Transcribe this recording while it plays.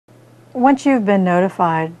Once you've been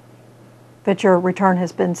notified that your return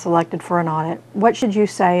has been selected for an audit, what should you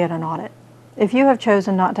say at an audit? If you have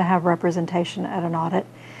chosen not to have representation at an audit,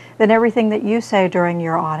 then everything that you say during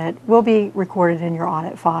your audit will be recorded in your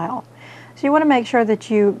audit file. So you want to make sure that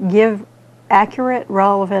you give accurate,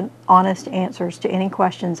 relevant, honest answers to any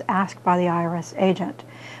questions asked by the IRS agent.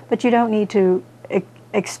 But you don't need to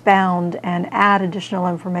expound and add additional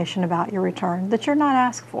information about your return that you're not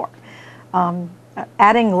asked for.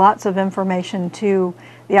 Adding lots of information to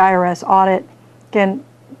the IRS audit can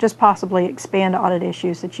just possibly expand audit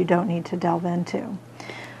issues that you don't need to delve into.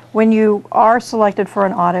 When you are selected for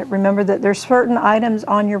an audit, remember that there's certain items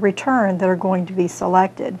on your return that are going to be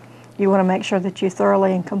selected. You want to make sure that you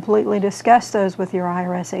thoroughly and completely discuss those with your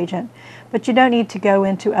IRS agent, but you don't need to go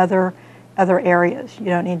into other areas. You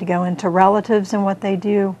don't need to go into relatives and what they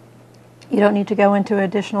do. You don't need to go into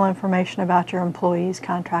additional information about your employees,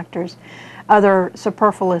 contractors, other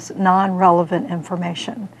superfluous, non-relevant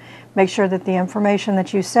information. Make sure that the information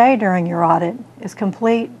that you say during your audit is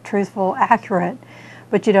complete, truthful, accurate,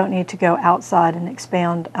 but you don't need to go outside and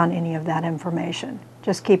expound on any of that information.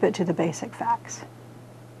 Just keep it to the basic facts.